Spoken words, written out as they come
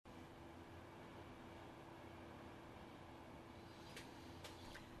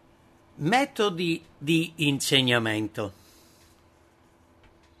Metodi di insegnamento.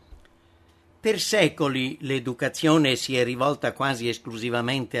 Per secoli l'educazione si è rivolta quasi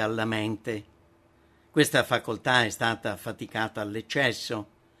esclusivamente alla mente. Questa facoltà è stata affaticata all'eccesso,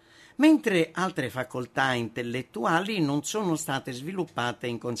 mentre altre facoltà intellettuali non sono state sviluppate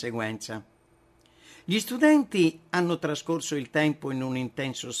in conseguenza. Gli studenti hanno trascorso il tempo in un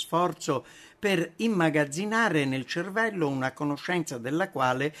intenso sforzo per immagazzinare nel cervello una conoscenza della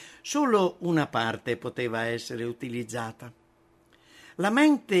quale solo una parte poteva essere utilizzata. La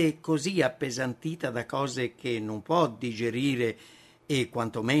mente, così appesantita da cose che non può digerire e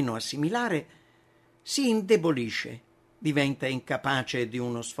quantomeno assimilare, si indebolisce, diventa incapace di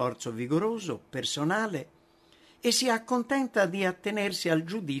uno sforzo vigoroso, personale, e si accontenta di attenersi al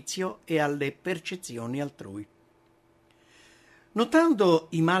giudizio e alle percezioni altrui. Notando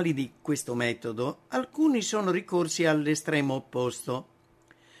i mali di questo metodo, alcuni sono ricorsi all'estremo opposto.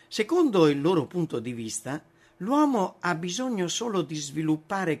 Secondo il loro punto di vista, l'uomo ha bisogno solo di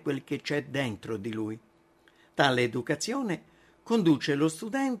sviluppare quel che c'è dentro di lui. Tale educazione conduce lo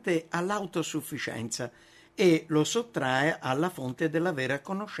studente all'autosufficienza e lo sottrae alla fonte della vera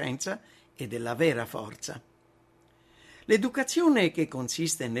conoscenza e della vera forza. L'educazione che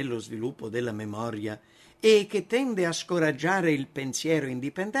consiste nello sviluppo della memoria e che tende a scoraggiare il pensiero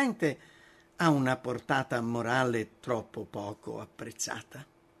indipendente ha una portata morale troppo poco apprezzata.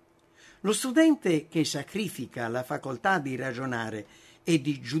 Lo studente che sacrifica la facoltà di ragionare e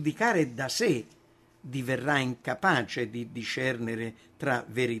di giudicare da sé diverrà incapace di discernere tra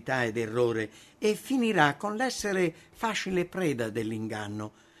verità ed errore e finirà con l'essere facile preda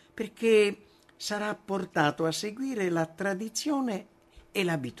dell'inganno, perché sarà portato a seguire la tradizione e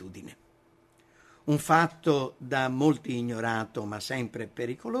l'abitudine. Un fatto da molti ignorato, ma sempre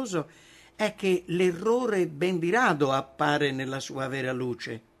pericoloso, è che l'errore ben di rado appare nella sua vera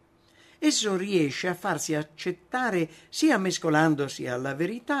luce. Esso riesce a farsi accettare sia mescolandosi alla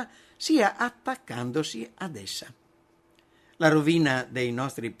verità, sia attaccandosi ad essa. La rovina dei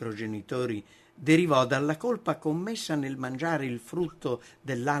nostri progenitori derivò dalla colpa commessa nel mangiare il frutto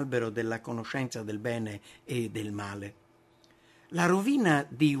dell'albero della conoscenza del bene e del male. La rovina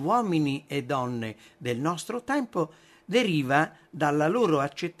di uomini e donne del nostro tempo deriva dalla loro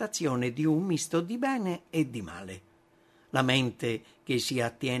accettazione di un misto di bene e di male. La mente che si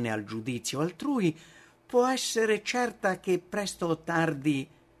attiene al giudizio altrui può essere certa che presto o tardi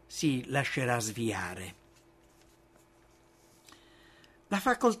si lascerà sviare. La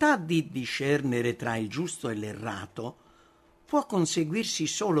facoltà di discernere tra il giusto e l'errato può conseguirsi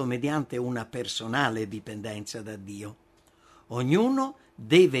solo mediante una personale dipendenza da Dio. Ognuno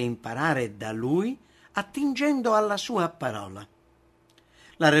deve imparare da Lui attingendo alla sua parola.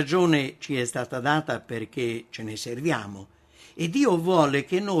 La ragione ci è stata data perché ce ne serviamo e Dio vuole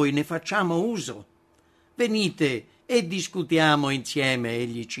che noi ne facciamo uso. Venite e discutiamo insieme,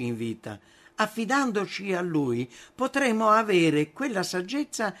 egli ci invita. Affidandoci a Lui potremo avere quella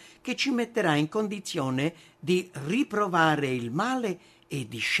saggezza che ci metterà in condizione di riprovare il male e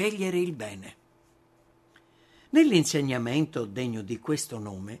di scegliere il bene. Nell'insegnamento degno di questo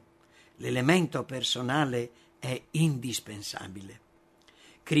nome, l'elemento personale è indispensabile.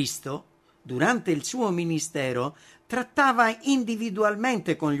 Cristo, durante il suo ministero, trattava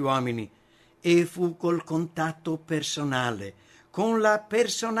individualmente con gli uomini e fu col contatto personale, con la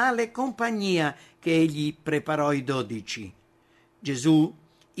personale compagnia che egli preparò i 12. Gesù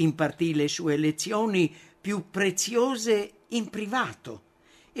impartì le sue lezioni più preziose in privato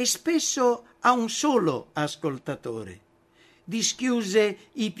e spesso a un solo ascoltatore. Dischiuse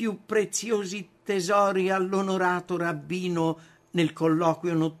i più preziosi tesori all'onorato rabbino nel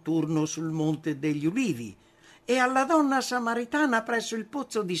colloquio notturno sul Monte degli Ulivi e alla donna samaritana presso il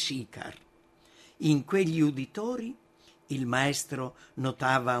pozzo di Sicar. In quegli uditori il maestro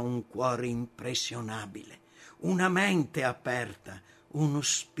notava un cuore impressionabile, una mente aperta, uno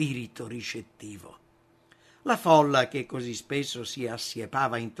spirito ricettivo. La folla che così spesso si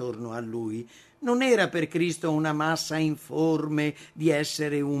assiepava intorno a lui non era per Cristo una massa informe di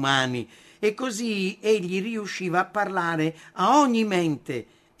esseri umani, e così egli riusciva a parlare a ogni mente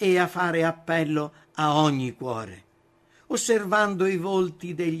e a fare appello a ogni cuore. Osservando i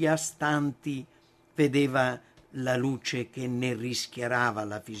volti degli astanti, vedeva la luce che ne rischiarava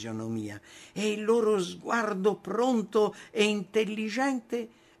la fisionomia e il loro sguardo pronto e intelligente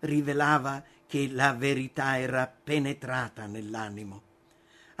rivelava che la verità era penetrata nell'animo.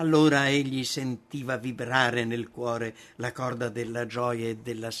 Allora egli sentiva vibrare nel cuore la corda della gioia e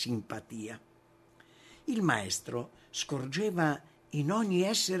della simpatia. Il maestro scorgeva in ogni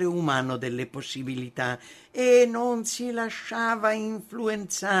essere umano delle possibilità e non si lasciava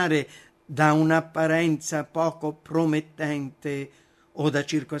influenzare da un'apparenza poco promettente o da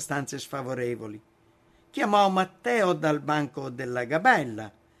circostanze sfavorevoli. Chiamò Matteo dal banco della gabella,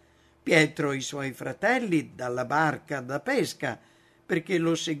 Pietro i suoi fratelli dalla barca da pesca, perché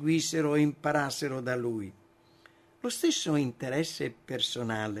lo seguissero e imparassero da lui. Lo stesso interesse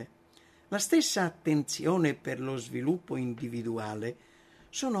personale, la stessa attenzione per lo sviluppo individuale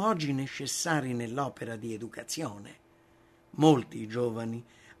sono oggi necessari nell'opera di educazione. Molti giovani,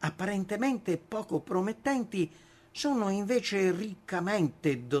 apparentemente poco promettenti, sono invece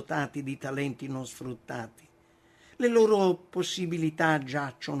riccamente dotati di talenti non sfruttati. Le loro possibilità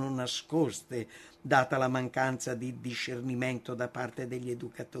giacciono nascoste, data la mancanza di discernimento da parte degli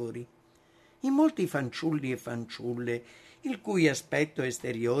educatori. In molti fanciulli e fanciulle, il cui aspetto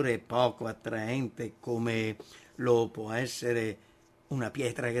esteriore è poco attraente, come lo può essere una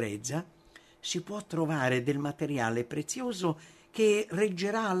pietra grezza, si può trovare del materiale prezioso che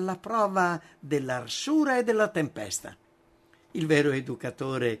reggerà alla prova dell'arsura e della tempesta. Il vero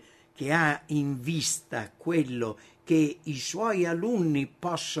educatore, che ha in vista quello che i suoi alunni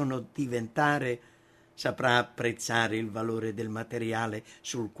possono diventare, saprà apprezzare il valore del materiale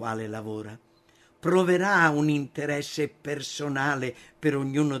sul quale lavora. Proverà un interesse personale per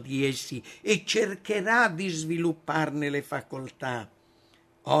ognuno di essi e cercherà di svilupparne le facoltà.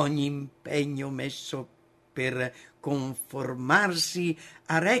 Ogni impegno messo per conformarsi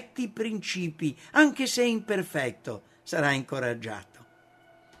a retti principi, anche se imperfetto, sarà incoraggiato.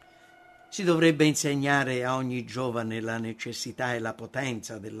 Si dovrebbe insegnare a ogni giovane la necessità e la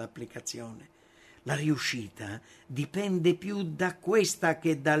potenza dell'applicazione. La riuscita dipende più da questa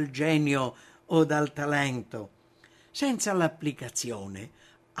che dal genio o dal talento. Senza l'applicazione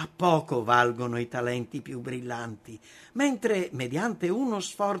a poco valgono i talenti più brillanti, mentre mediante uno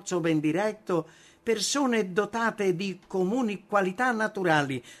sforzo ben diretto persone dotate di comuni qualità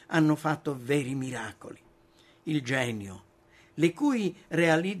naturali hanno fatto veri miracoli. Il genio, le cui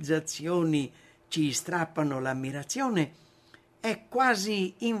realizzazioni ci strappano l'ammirazione, è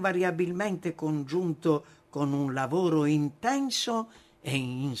quasi invariabilmente congiunto con un lavoro intenso e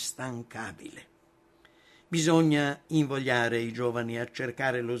instancabile. Bisogna invogliare i giovani a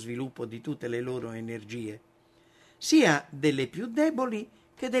cercare lo sviluppo di tutte le loro energie, sia delle più deboli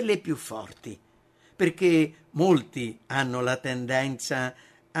che delle più forti, perché molti hanno la tendenza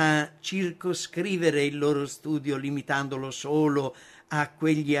a circoscrivere il loro studio limitandolo solo a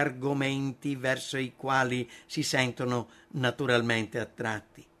quegli argomenti verso i quali si sentono naturalmente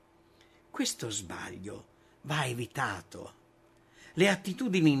attratti. Questo sbaglio va evitato. Le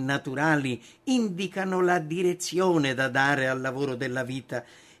attitudini naturali indicano la direzione da dare al lavoro della vita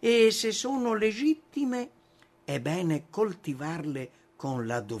e, se sono legittime, è bene coltivarle con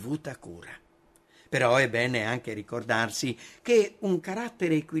la dovuta cura. Però è bene anche ricordarsi che un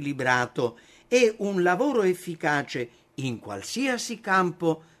carattere equilibrato e un lavoro efficace in qualsiasi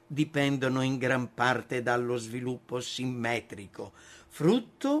campo dipendono in gran parte dallo sviluppo simmetrico,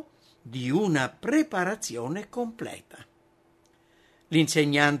 frutto di una preparazione completa.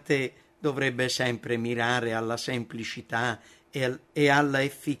 L'insegnante dovrebbe sempre mirare alla semplicità e alla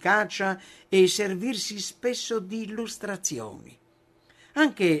efficacia e servirsi spesso di illustrazioni.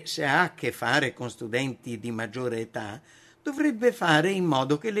 Anche se ha a che fare con studenti di maggiore età, dovrebbe fare in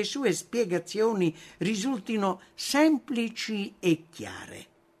modo che le sue spiegazioni risultino semplici e chiare.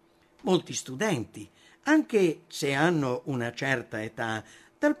 Molti studenti, anche se hanno una certa età,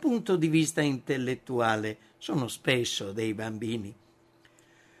 dal punto di vista intellettuale, sono spesso dei bambini.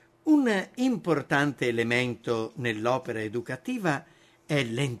 Un importante elemento nell'opera educativa è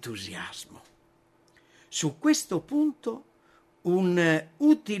l'entusiasmo. Su questo punto un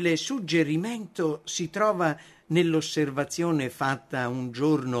utile suggerimento si trova nell'osservazione fatta un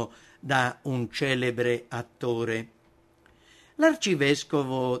giorno da un celebre attore.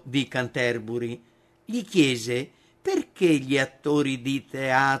 L'arcivescovo di Canterbury gli chiese perché gli attori di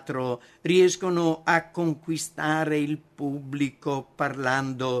teatro riescono a conquistare il pubblico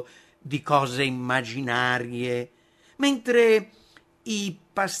parlando di cose immaginarie, mentre i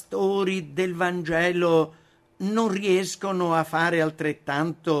pastori del Vangelo non riescono a fare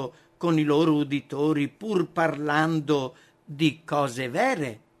altrettanto con i loro uditori pur parlando di cose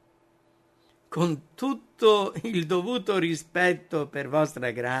vere? Con tutto il dovuto rispetto per vostra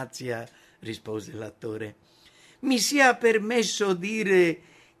grazia, rispose l'attore, mi sia permesso dire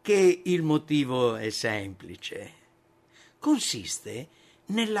che il motivo è semplice. Consiste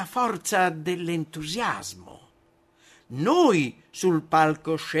nella forza dell'entusiasmo. Noi sul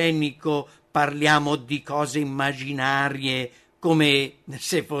palcoscenico parliamo di cose immaginarie come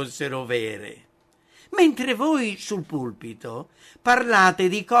se fossero vere, mentre voi sul pulpito parlate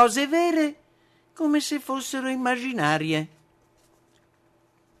di cose vere come se fossero immaginarie.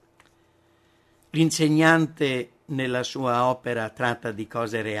 L'insegnante nella sua opera tratta di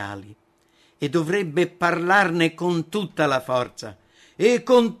cose reali e dovrebbe parlarne con tutta la forza e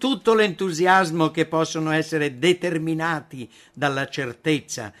con tutto l'entusiasmo che possono essere determinati dalla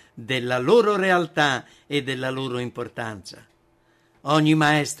certezza della loro realtà e della loro importanza. Ogni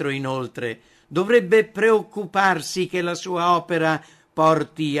maestro, inoltre, dovrebbe preoccuparsi che la sua opera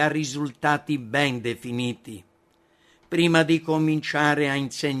porti a risultati ben definiti. Prima di cominciare a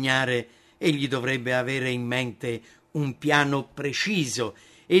insegnare, egli dovrebbe avere in mente un piano preciso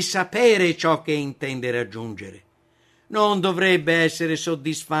e sapere ciò che intende raggiungere. Non dovrebbe essere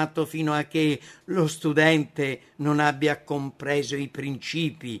soddisfatto fino a che lo studente non abbia compreso i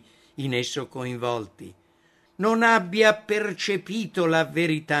principi in esso coinvolti, non abbia percepito la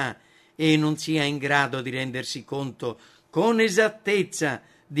verità e non sia in grado di rendersi conto con esattezza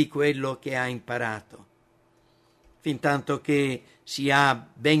di quello che ha imparato. Fintanto che si ha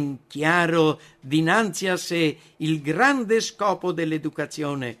ben chiaro dinanzi a sé il grande scopo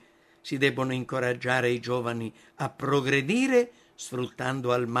dell'educazione, si debbono incoraggiare i giovani a progredire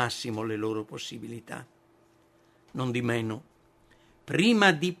sfruttando al massimo le loro possibilità. Nondimeno,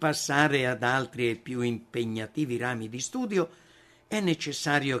 prima di passare ad altri e più impegnativi rami di studio, è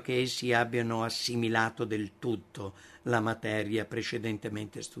necessario che essi abbiano assimilato del tutto la materia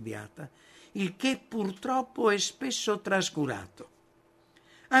precedentemente studiata, il che purtroppo è spesso trascurato.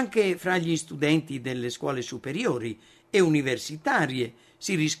 Anche fra gli studenti delle scuole superiori e universitarie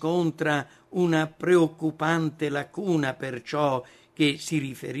si riscontra una preoccupante lacuna per ciò che si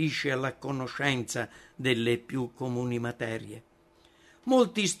riferisce alla conoscenza delle più comuni materie.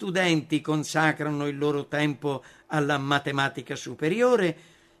 Molti studenti consacrano il loro tempo alla matematica superiore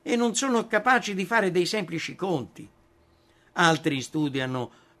e non sono capaci di fare dei semplici conti. Altri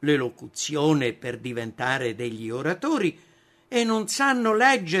studiano l'elocuzione per diventare degli oratori e non sanno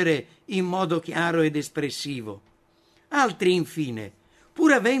leggere in modo chiaro ed espressivo. Altri, infine,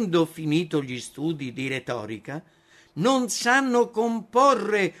 pur avendo finito gli studi di retorica, non sanno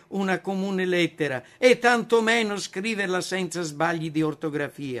comporre una comune lettera e tantomeno scriverla senza sbagli di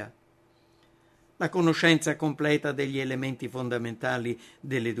ortografia. La conoscenza completa degli elementi fondamentali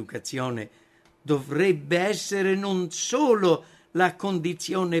dell'educazione dovrebbe essere non solo la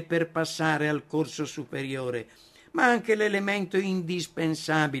condizione per passare al corso superiore, ma anche l'elemento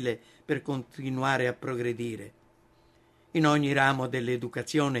indispensabile per continuare a progredire. In ogni ramo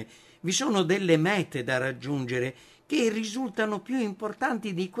dell'educazione vi sono delle mete da raggiungere che risultano più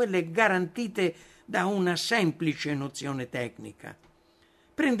importanti di quelle garantite da una semplice nozione tecnica.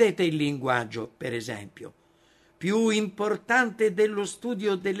 Prendete il linguaggio, per esempio. Più importante dello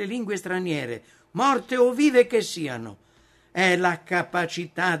studio delle lingue straniere, morte o vive che siano, è la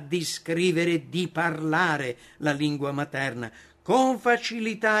capacità di scrivere e di parlare la lingua materna con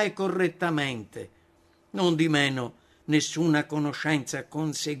facilità e correttamente. Nondimeno, nessuna conoscenza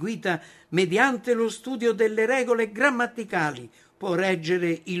conseguita mediante lo studio delle regole grammaticali può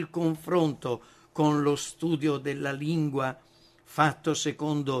reggere il confronto con lo studio della lingua fatto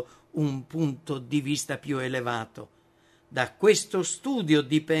secondo un punto di vista più elevato. Da questo studio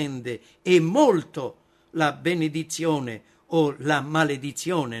dipende e molto la benedizione o la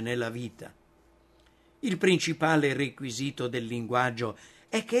maledizione nella vita. Il principale requisito del linguaggio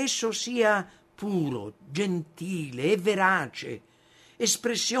è che esso sia puro, gentile e verace,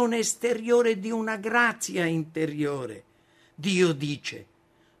 espressione esteriore di una grazia interiore. Dio dice: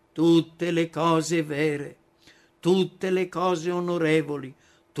 tutte le cose vere, tutte le cose onorevoli,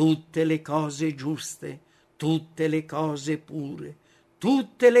 tutte le cose giuste, tutte le cose pure,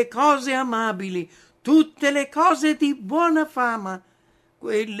 tutte le cose amabili, tutte le cose di buona fama,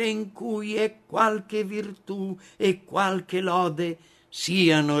 quelle in cui è qualche virtù e qualche lode,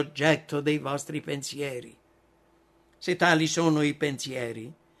 siano oggetto dei vostri pensieri. Se tali sono i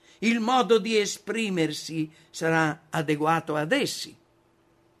pensieri, il modo di esprimersi sarà adeguato ad essi.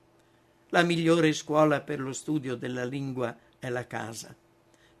 La migliore scuola per lo studio della lingua è la casa.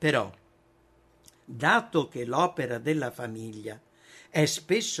 Però, dato che l'opera della famiglia è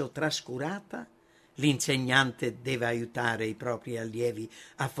spesso trascurata, l'insegnante deve aiutare i propri allievi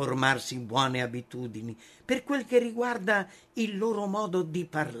a formarsi buone abitudini per quel che riguarda il loro modo di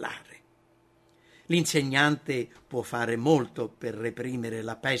parlare. L'insegnante può fare molto per reprimere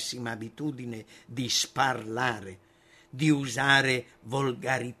la pessima abitudine di sparlare, di usare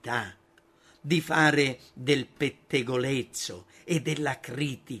volgarità, di fare del pettegolezzo e della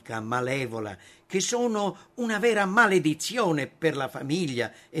critica malevola, che sono una vera maledizione per la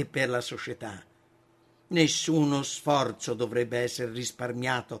famiglia e per la società. Nessuno sforzo dovrebbe essere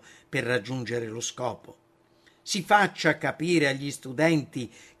risparmiato per raggiungere lo scopo. Si faccia capire agli studenti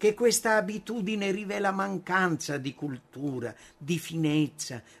che questa abitudine rivela mancanza di cultura, di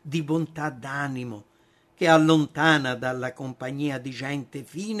finezza, di bontà d'animo, che allontana dalla compagnia di gente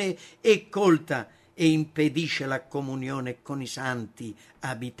fine e colta e impedisce la comunione con i santi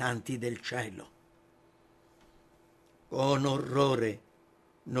abitanti del cielo. Con orrore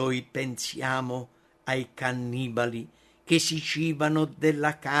noi pensiamo ai cannibali che si cibano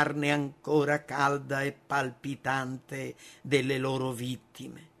della carne ancora calda e palpitante delle loro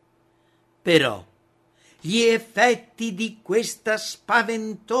vittime. Però gli effetti di questa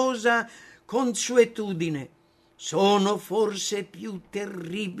spaventosa consuetudine sono forse più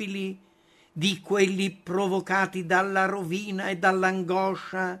terribili di quelli provocati dalla rovina e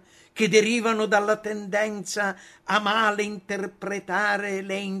dall'angoscia che derivano dalla tendenza a male interpretare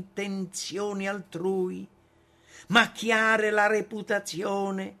le intenzioni altrui, macchiare la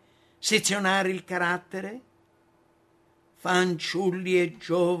reputazione, sezionare il carattere? Fanciulli e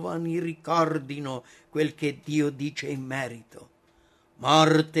giovani ricordino quel che Dio dice in merito.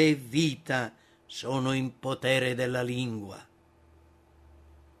 Morte e vita sono in potere della lingua.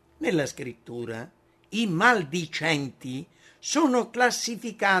 Nella scrittura i maldicenti sono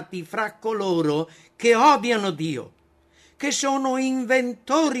classificati fra coloro che odiano Dio, che sono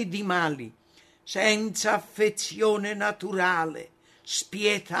inventori di mali, senza affezione naturale,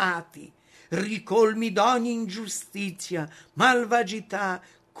 spietati, ricolmi d'ogni ingiustizia, malvagità,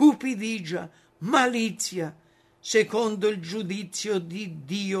 cupidigia, malizia. Secondo il giudizio di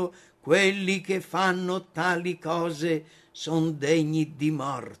Dio, quelli che fanno tali cose son degni di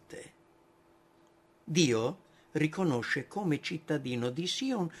morte. Dio riconosce come cittadino di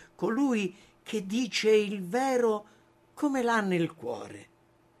Sion colui che dice il vero come l'ha nel cuore,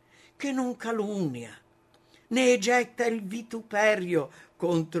 che non calunnia, né getta il vituperio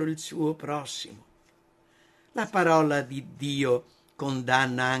contro il suo prossimo. La parola di Dio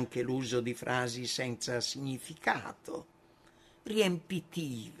condanna anche l'uso di frasi senza significato,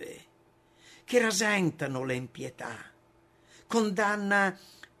 riempitive, che rasentano l'empietà. Condanna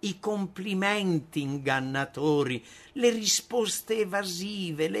i complimenti ingannatori, le risposte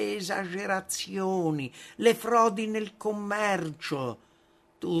evasive, le esagerazioni, le frodi nel commercio,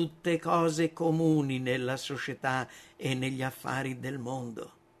 tutte cose comuni nella società e negli affari del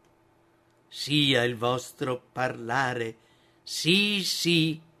mondo. Sia il vostro parlare sì,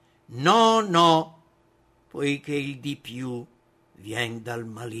 sì, no, no, poiché il di più vien dal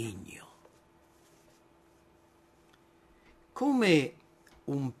maligno. Come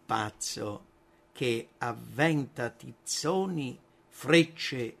un pazzo che avventa tizzoni,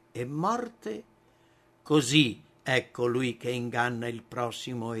 frecce e morte, così è colui che inganna il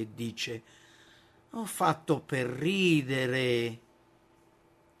prossimo e dice: ho fatto per ridere.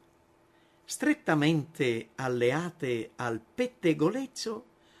 Strettamente alleate al pettegolezzo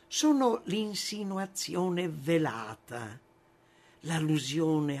sono l'insinuazione velata,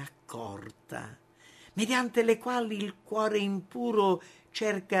 l'allusione accorta, mediante le quali il cuore impuro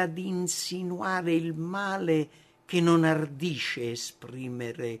cerca di insinuare il male che non ardisce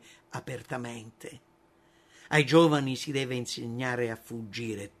esprimere apertamente. Ai giovani si deve insegnare a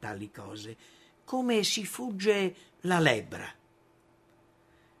fuggire tali cose, come si fugge la lebbra.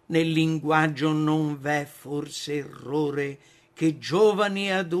 Nel linguaggio non v'è forse errore che giovani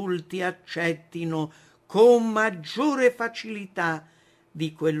e adulti accettino con maggiore facilità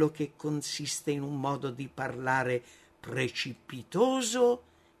di quello che consiste in un modo di parlare precipitoso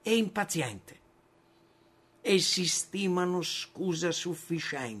e impaziente. Essi stimano scusa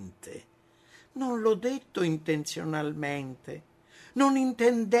sufficiente. Non l'ho detto intenzionalmente, non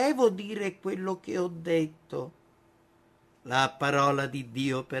intendevo dire quello che ho detto. La parola di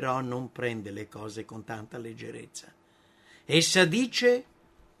Dio però non prende le cose con tanta leggerezza. Essa dice: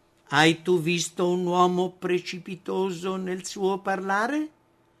 hai tu visto un uomo precipitoso nel suo parlare?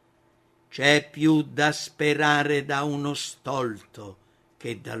 C'è più da sperare da uno stolto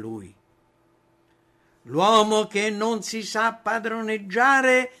che da lui. L'uomo che non si sa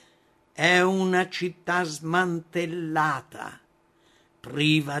padroneggiare è una città smantellata,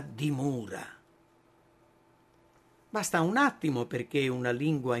 priva di mura. Basta un attimo perché una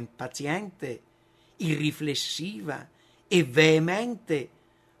lingua impaziente, irriflessiva e veemente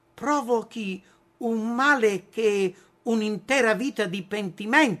provochi un male che un'intera vita di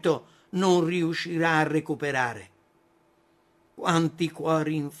pentimento non riuscirà a recuperare. Quanti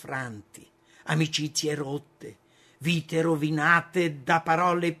cuori infranti, amicizie rotte, vite rovinate da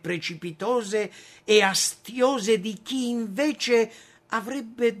parole precipitose e astiose di chi invece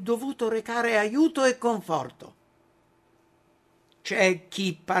avrebbe dovuto recare aiuto e conforto. C'è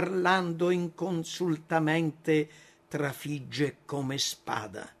chi parlando inconsultamente trafigge come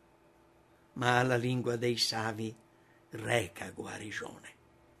spada, ma la lingua dei savi reca guarigione,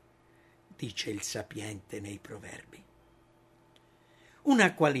 dice il sapiente nei proverbi.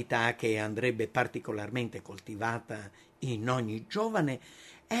 Una qualità che andrebbe particolarmente coltivata in ogni giovane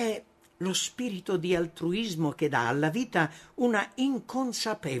è lo spirito di altruismo che dà alla vita una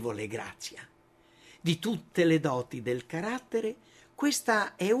inconsapevole grazia. Di tutte le doti del carattere,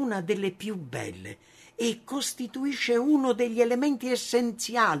 questa è una delle più belle e costituisce uno degli elementi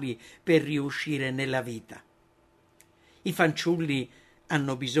essenziali per riuscire nella vita. I fanciulli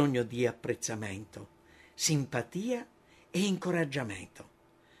hanno bisogno di apprezzamento, simpatia e incoraggiamento.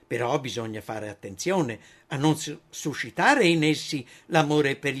 Però bisogna fare attenzione a non suscitare in essi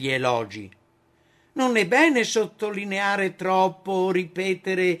l'amore per gli elogi. Non è bene sottolineare troppo o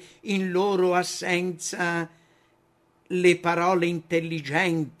ripetere in loro assenza le parole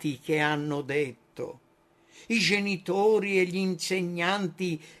intelligenti che hanno detto. I genitori e gli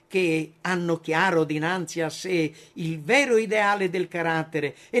insegnanti che hanno chiaro dinanzi a sé il vero ideale del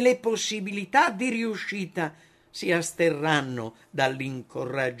carattere e le possibilità di riuscita si asterranno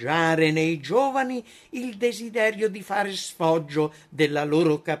dall'incoraggiare nei giovani il desiderio di fare sfoggio della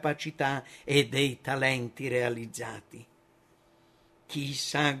loro capacità e dei talenti realizzati. Chi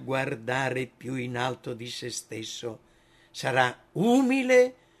sa guardare più in alto di se stesso sarà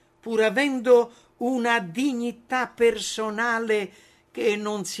umile pur avendo una dignità personale che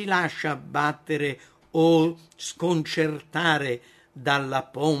non si lascia abbattere o sconcertare dalla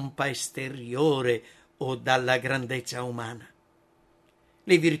pompa esteriore o dalla grandezza umana.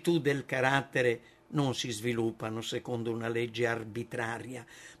 Le virtù del carattere non si sviluppano secondo una legge arbitraria,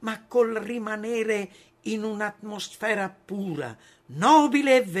 ma col rimanere in un'atmosfera pura,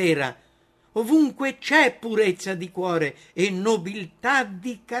 nobile e vera. Ovunque c'è purezza di cuore e nobiltà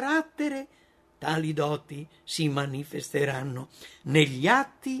di carattere, tali doti si manifesteranno negli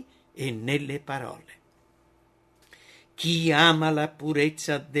atti e nelle parole. Chi ama la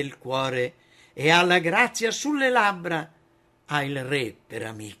purezza del cuore e ha la grazia sulle labbra ha il re per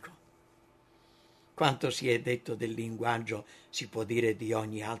amico. Quanto si è detto del linguaggio si può dire di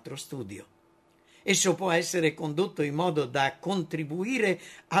ogni altro studio. Esso può essere condotto in modo da contribuire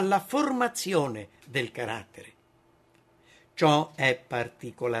alla formazione del carattere. Ciò è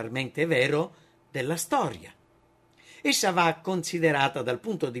particolarmente vero della storia. Essa va considerata dal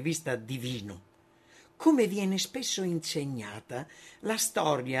punto di vista divino. Come viene spesso insegnata, la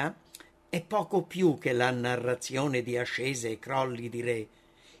storia è poco più che la narrazione di ascese e crolli di re,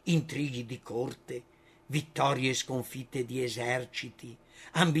 intrighi di corte, vittorie e sconfitte di eserciti,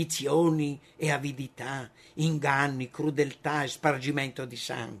 ambizioni e avidità, inganni, crudeltà e spargimento di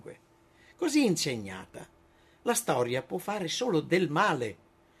sangue. Così insegnata, la storia può fare solo del male.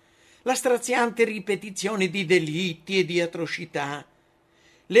 La straziante ripetizione di delitti e di atrocità,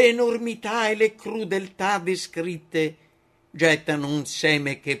 le enormità e le crudeltà descritte gettano un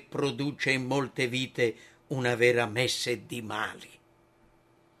seme che produce in molte vite una vera messe di mali.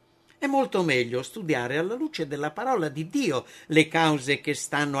 È molto meglio studiare alla luce della parola di Dio le cause che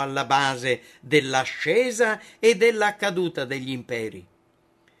stanno alla base dell'ascesa e della caduta degli imperi.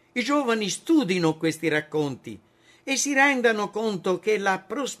 I giovani studino questi racconti e si rendano conto che la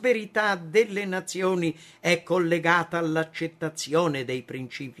prosperità delle nazioni è collegata all'accettazione dei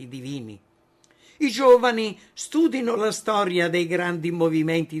principi divini. I giovani studino la storia dei grandi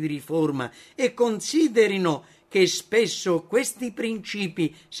movimenti di riforma e considerino che spesso questi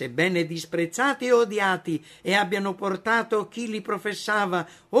principi, sebbene disprezzati e odiati, e abbiano portato chi li professava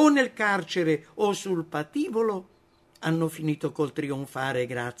o nel carcere o sul patibolo, hanno finito col trionfare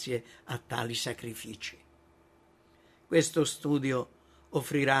grazie a tali sacrifici. Questo studio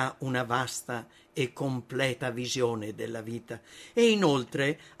offrirà una vasta e completa visione della vita e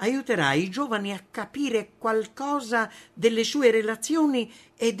inoltre aiuterà i giovani a capire qualcosa delle sue relazioni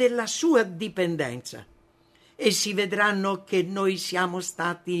e della sua dipendenza. Essi vedranno che noi siamo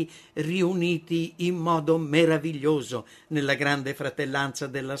stati riuniti in modo meraviglioso nella grande fratellanza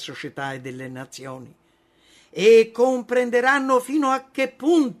della società e delle nazioni e comprenderanno fino a che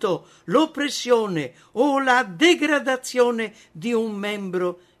punto l'oppressione o la degradazione di un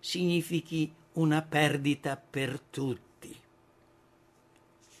membro significhi una perdita per tutti.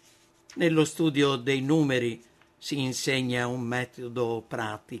 Nello studio dei numeri si insegna un metodo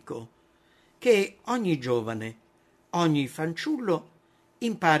pratico che ogni giovane, ogni fanciullo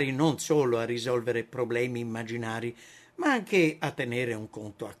impari non solo a risolvere problemi immaginari, ma anche a tenere un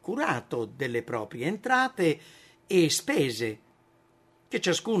conto accurato delle proprie entrate e spese, che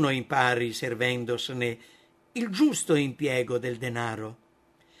ciascuno impari servendosene il giusto impiego del denaro,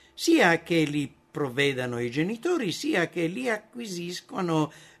 sia che li provvedano i genitori, sia che li acquisiscono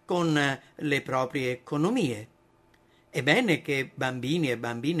con le proprie economie. È bene che bambini e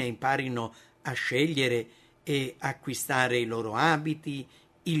bambine imparino a scegliere e acquistare i loro abiti,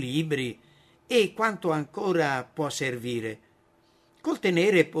 i libri e quanto ancora può servire, col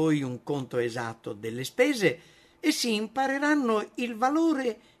tenere poi un conto esatto delle spese, e si impareranno il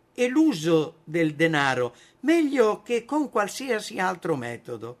valore e l'uso del denaro meglio che con qualsiasi altro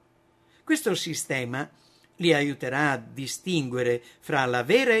metodo. Questo sistema li aiuterà a distinguere fra la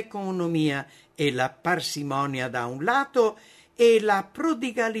vera economia e la parsimonia da un lato e la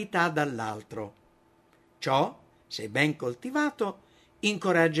prodigalità dall'altro. Ciò, se ben coltivato,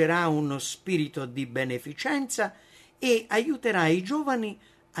 incoraggerà uno spirito di beneficenza e aiuterà i giovani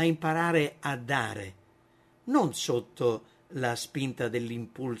a imparare a dare, non sotto la spinta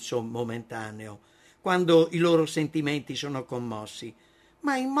dell'impulso momentaneo, quando i loro sentimenti sono commossi,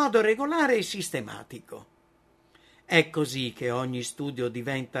 ma in modo regolare e sistematico. È così che ogni studio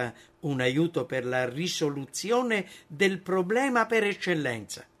diventa un aiuto per la risoluzione del problema per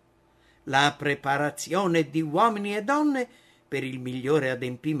eccellenza, la preparazione di uomini e donne per il migliore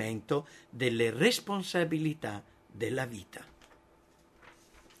adempimento delle responsabilità della vita.